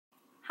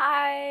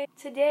Hi!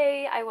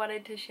 Today I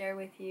wanted to share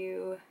with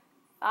you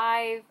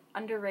 5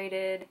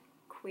 underrated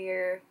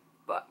queer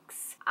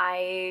books.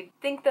 I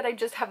think that I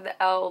just have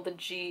the L, the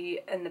G,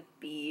 and the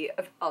B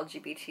of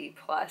LGBT+.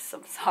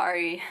 I'm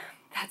sorry.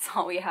 That's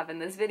all we have in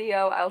this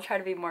video. I'll try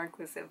to be more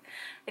inclusive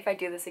if I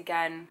do this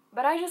again.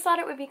 But I just thought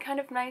it would be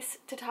kind of nice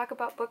to talk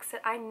about books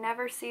that I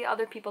never see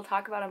other people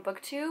talk about on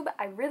BookTube.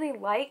 I really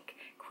like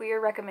queer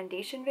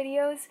recommendation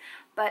videos,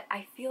 but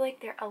I feel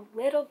like they're a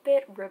little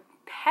bit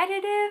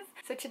repetitive.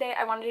 So today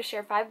I wanted to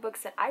share 5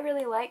 books that I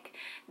really like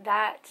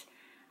that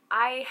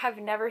I have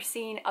never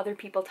seen other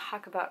people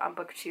talk about on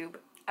BookTube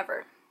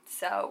ever.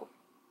 So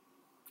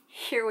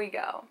here we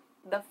go.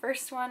 The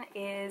first one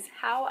is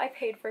How I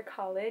Paid for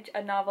College,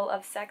 a novel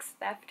of sex,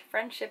 theft,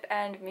 friendship,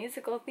 and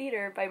musical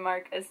theater by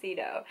Mark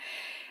Aceto.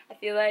 I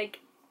feel like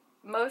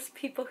most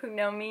people who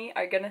know me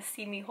are gonna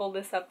see me hold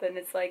this up and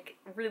it's like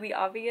really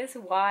obvious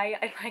why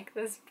I like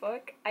this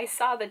book. I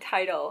saw the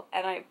title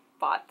and I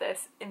bought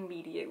this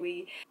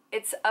immediately.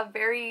 It's a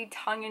very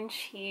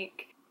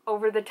tongue-in-cheek,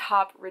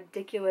 over-the-top,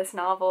 ridiculous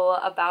novel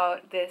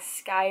about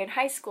this guy in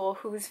high school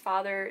whose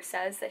father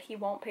says that he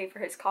won't pay for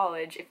his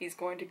college if he's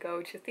going to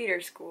go to theater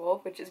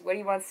school, which is what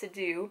he wants to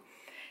do.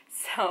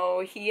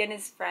 So he and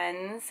his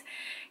friends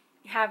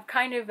have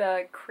kind of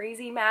a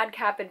crazy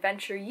madcap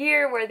adventure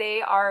year where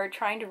they are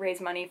trying to raise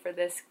money for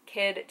this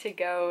kid to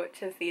go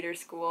to theater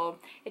school.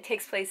 It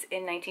takes place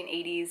in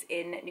 1980s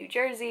in New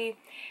Jersey,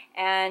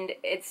 and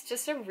it's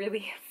just a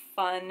really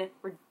fun,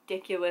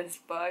 ridiculous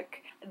book.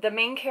 The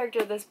main character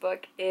of this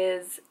book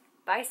is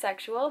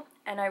bisexual,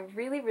 and I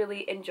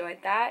really enjoyed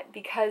that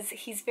because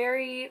he's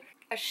very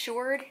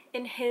assured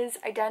in his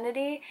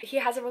identity. He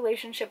has a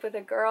relationship with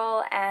a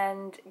girl,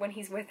 and when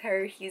he's with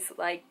her, he's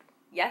like,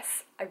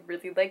 yes, I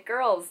really like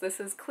girls, this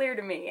is clear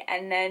to me.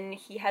 And then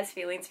he has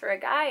feelings for a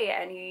guy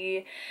and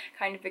he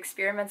kind of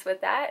experiments with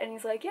that and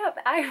he's like, yep,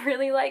 I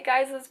really like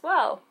guys as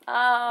well.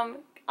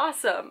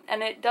 Awesome.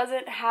 And it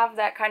doesn't have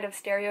that kind of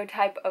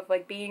stereotype of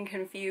like being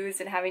confused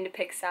and having to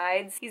pick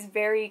sides. He's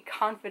very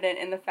confident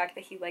in the fact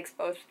that he likes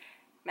both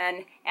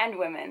men and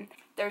women.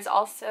 There's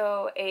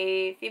also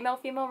a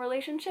female-female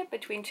relationship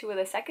between 2 of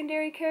the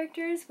secondary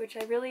characters, which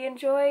I really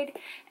enjoyed,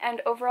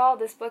 and overall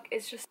this book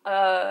is just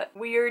a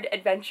weird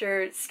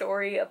adventure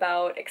story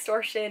about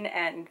extortion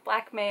and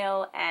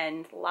blackmail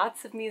and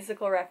lots of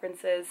musical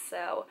references,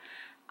 so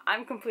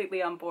I'm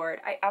completely on board.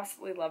 I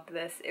absolutely loved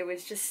this. It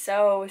was just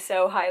so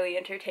highly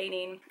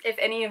entertaining. If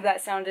any of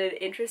that sounded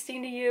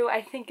interesting to you,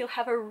 I think you'll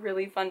have a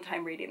really fun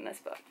time reading this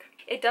book.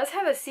 It does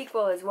have a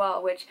sequel as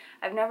well, which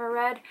I've never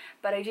read,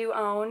 but I do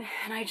own,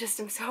 and I just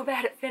am so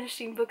bad at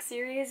finishing book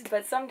series,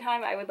 but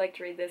sometime I would like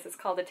to read this. It's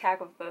called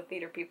Attack of the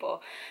Theater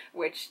People,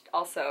 which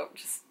also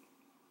just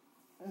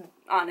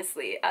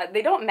honestly,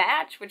 they don't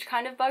match, which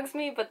kind of bugs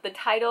me, but the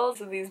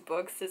titles of these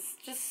books is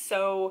just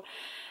so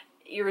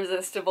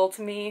irresistible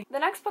to me. The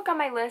next book on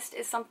my list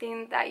is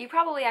something that you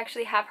probably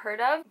actually have heard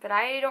of, but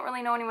I don't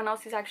really know anyone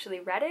else who's actually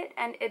read it,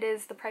 and it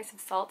is The Price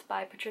of Salt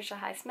by Patricia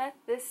Highsmith.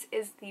 This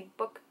is the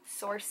book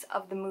source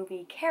of the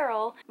movie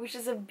Carol, which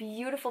is a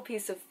beautiful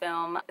piece of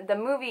film. The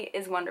movie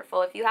is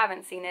wonderful. If you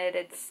haven't seen it,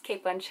 it's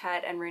Cate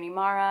Blanchett and Rooney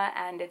Mara,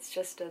 and it's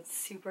just a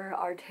super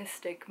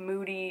artistic,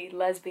 moody,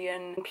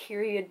 lesbian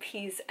period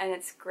piece, and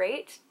it's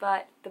great,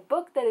 but the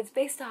book that it's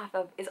based off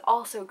of is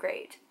also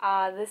great.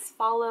 This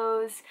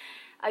follows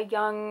a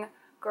young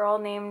girl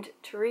named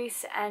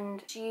Therese,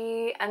 and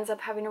she ends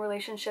up having a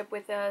relationship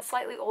with a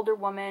slightly older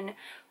woman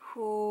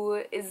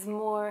who is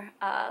more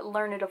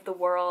learned of the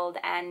world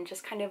and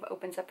just kind of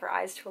opens up her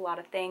eyes to a lot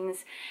of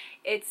things.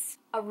 It's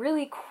a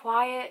really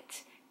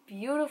quiet,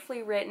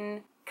 beautifully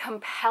written,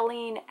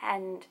 compelling,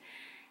 and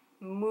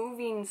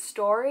moving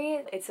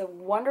story. It's a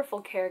wonderful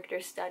character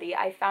study.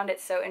 I found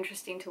it so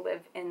interesting to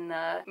live in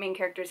the main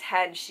character's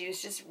head. She was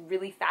just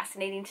really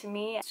fascinating to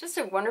me. It's just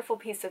a wonderful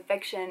piece of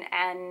fiction,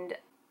 and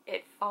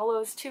it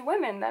follows 2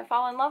 women that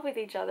fall in love with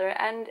each other,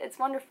 and it's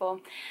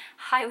wonderful.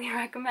 Highly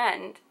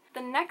recommend.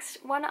 The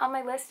next one on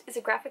my list is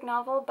a graphic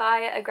novel by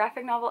a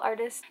graphic novel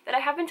artist that I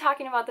have been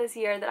talking about this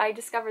year, that I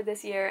discovered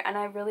this year, and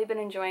I've really been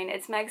enjoying.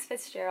 It's Megs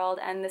Fitzgerald,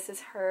 and this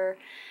is her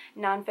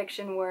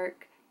nonfiction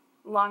work,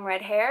 Long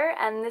Red Hair,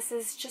 and this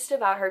is just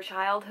about her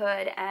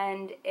childhood,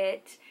 and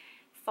it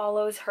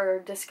follows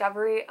her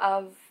discovery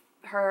of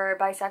her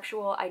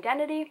bisexual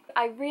identity.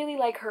 I really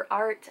like her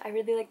art. I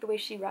really like the way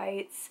she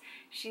writes.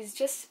 She's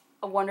just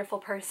a wonderful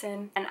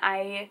person, and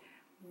I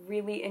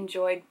really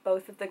enjoyed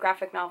both of the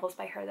graphic novels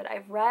by her that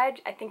I've read.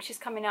 I think she's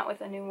coming out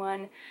with a new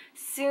one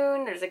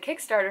soon. There's a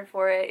Kickstarter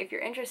for it if you're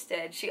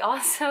interested. She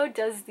also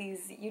does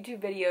these YouTube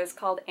videos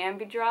called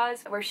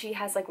Ambidraws, where she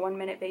has like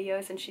 1-minute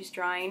videos and she's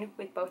drawing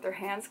with both her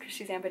hands because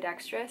she's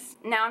ambidextrous.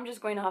 Now I'm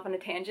just going off on a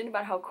tangent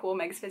about how cool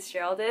Megs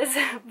Fitzgerald is,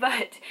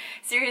 but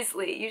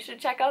seriously, you should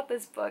check out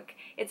this book.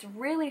 It's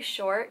really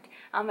short.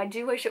 I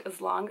do wish it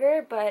was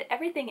longer, but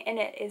everything in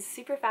it is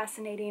super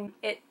fascinating.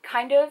 It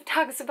kind of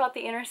talks about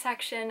the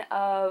intersection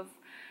of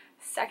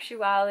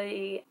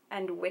sexuality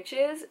and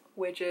witches,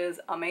 which is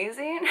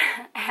amazing.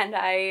 And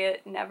I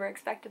never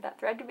expected that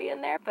thread to be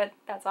in there, but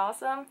that's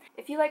awesome.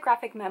 If you like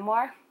graphic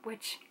memoir,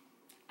 which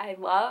I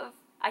love,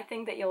 I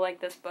think that you'll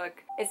like this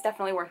book. It's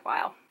definitely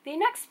worthwhile. The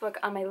next book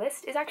on my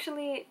list is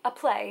actually a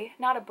play,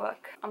 not a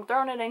book. I'm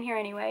throwing it in here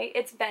anyway.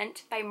 It's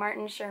Bent by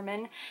Martin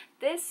Sherman.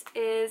 This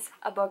is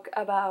a book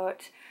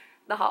about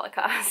the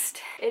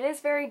Holocaust. It is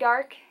very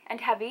dark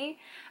and heavy,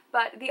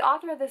 but the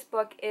author of this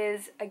book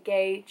is a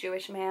gay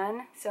Jewish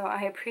man, so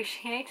I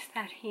appreciate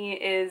that he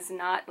is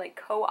not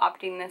like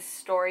co-opting this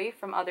story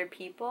from other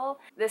people.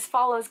 This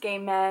follows gay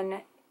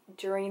men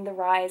during the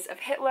rise of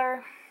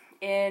Hitler.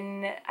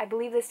 I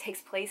believe this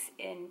takes place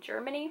in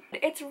Germany.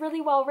 It's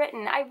really well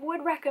written. I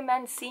would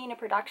recommend seeing a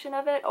production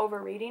of it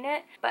over reading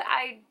it, but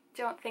I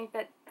don't think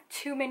that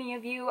too many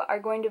of you are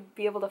going to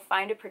be able to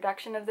find a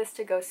production of this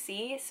to go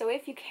see, so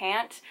if you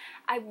can't,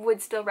 I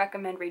would still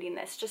recommend reading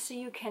this, just so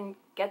you can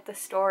get the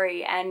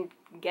story and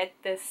get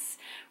this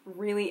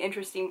really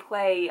interesting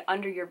play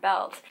under your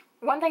belt.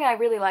 One thing I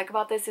really like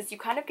about this is you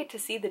kind of get to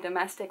see the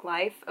domestic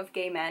life of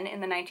gay men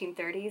in the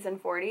 1930s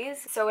and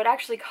 40s. So it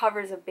actually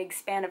covers a big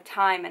span of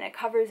time, and it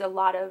covers a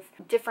lot of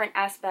different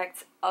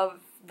aspects of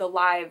the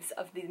lives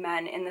of these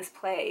men in this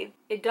play.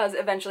 It does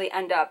eventually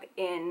end up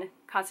in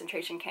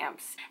concentration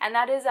camps. And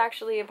that is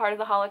actually a part of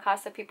the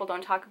Holocaust that people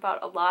don't talk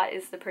about a lot,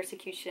 is the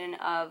persecution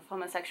of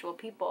homosexual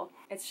people.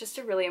 It's just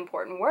a really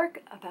important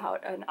work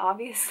about an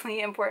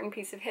obviously important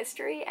piece of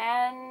history,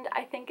 and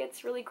I think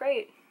it's really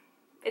great.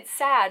 It's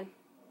sad.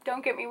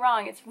 Don't get me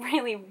wrong, it's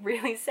really,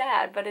 really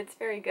sad, but it's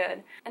very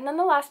good. And then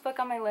the last book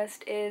on my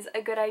list is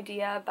A Good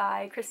Idea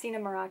by Christina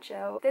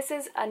Maracho. This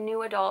is a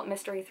new adult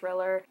mystery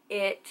thriller.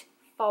 It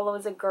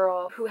follows a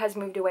girl who has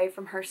moved away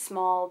from her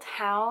small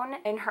town.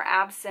 In her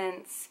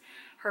absence,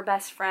 her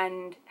best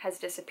friend has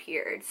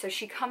disappeared. So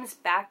she comes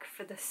back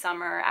for the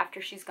summer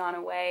after she's gone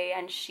away,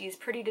 and she's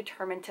pretty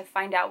determined to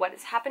find out what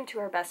has happened to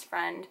her best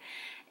friend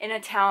in a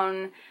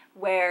town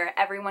where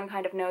everyone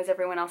kind of knows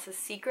everyone else's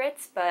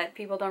secrets, but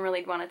people don't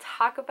really want to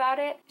talk about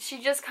it.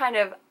 She just kind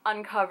of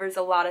uncovers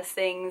a lot of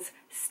things,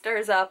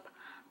 stirs up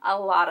a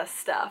lot of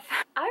stuff.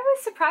 I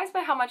was surprised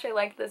by how much I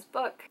liked this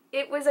book.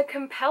 It was a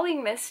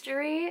compelling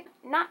mystery,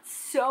 not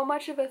so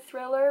much of a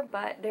thriller,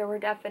 but there were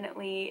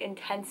definitely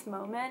intense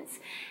moments,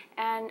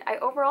 and I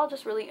overall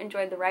just really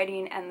enjoyed the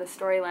writing and the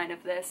storyline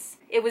of this.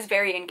 It was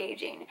very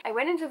engaging. I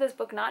went into this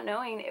book not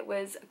knowing it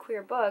was a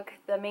queer book.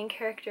 The main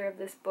character of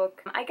this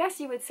book, I guess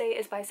you would say,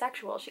 is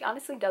bisexual. She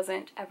honestly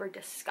doesn't ever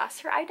discuss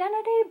her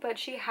identity, but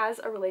she has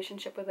a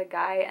relationship with a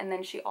guy, and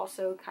then she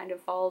also kind of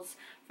falls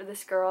for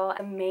this girl.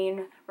 The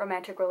main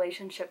romantic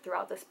relationship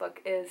throughout this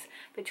book is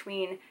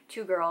between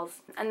two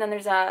girls, and then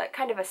there's a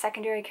kind of a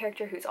secondary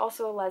character who's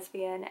also a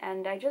lesbian,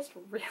 and I just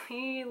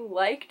really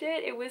liked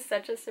it. It was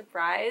such a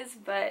surprise,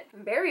 but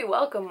very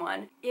welcome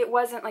one. It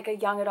wasn't like a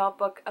young adult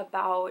book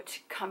about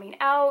coming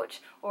out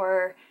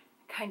or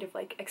kind of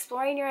like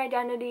exploring your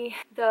identity.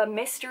 The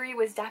mystery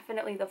was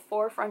definitely the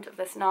forefront of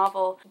this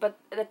novel, but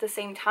at the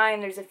same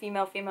time there's a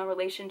female-female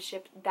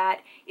relationship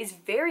that is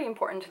very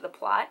important to the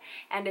plot,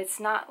 and it's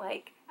not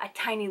like a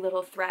tiny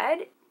little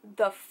thread.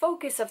 The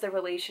focus of the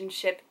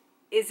relationship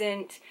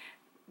isn't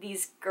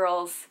these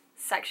girls'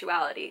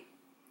 sexuality,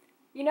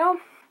 you know?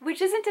 Which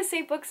isn't to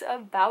say books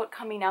about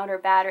coming out are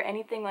bad or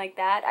anything like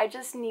that. I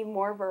just need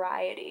more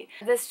variety.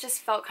 This just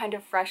felt kind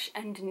of fresh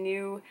and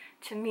new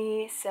to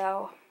me,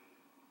 so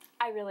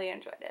I really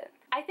enjoyed it.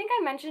 I think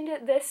I mentioned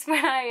this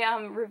when I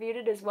reviewed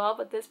it as well,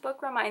 but this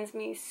book reminds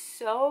me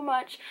so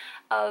much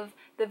of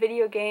the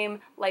video game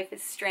Life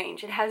is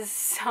Strange. It has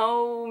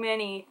so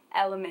many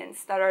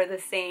elements that are the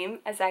same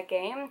as that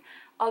game,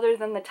 other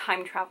than the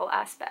time travel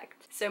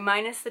aspect. So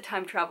minus the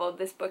time travel,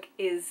 this book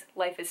is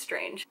Life is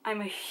Strange. I'm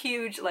a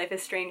huge Life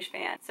is Strange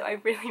fan, so I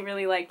really,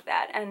 really liked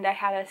that, and I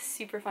had a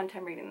super fun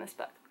time reading this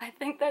book. I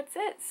think that's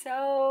it,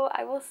 so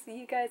I will see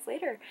you guys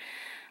later.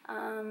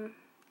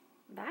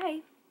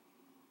 Bye!